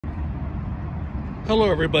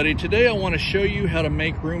Hello everybody, today I want to show you how to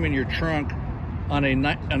make room in your trunk on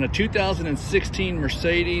a 2016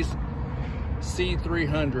 Mercedes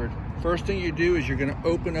C300. First thing you do is you're going to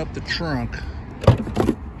open up the trunk.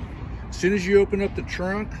 As soon as you open up the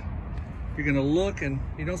trunk, you're going to look and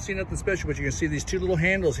you don't see nothing special, but you can see these two little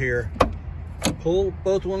handles here. Pull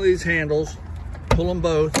both one of these handles, pull them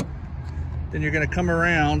both, then you're going to come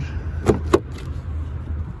around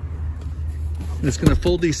and it's going to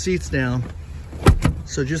fold these seats down.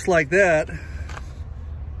 So just like that,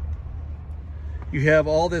 you have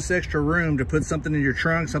all this extra room to put something in your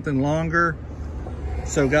trunk, something longer.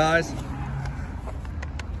 So guys,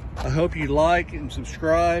 I hope you like and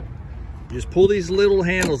subscribe. Just pull these little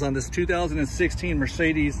handles on this 2016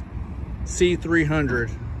 Mercedes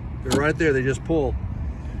C300. They're right there, they just pull.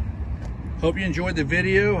 Hope you enjoyed the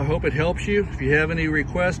video. I hope it helps you. If you have any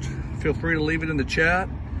requests, feel free to leave it in the chat,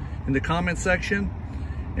 in the comment section.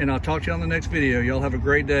 And I'll talk to you on the next video. Y'all have a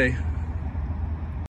great day.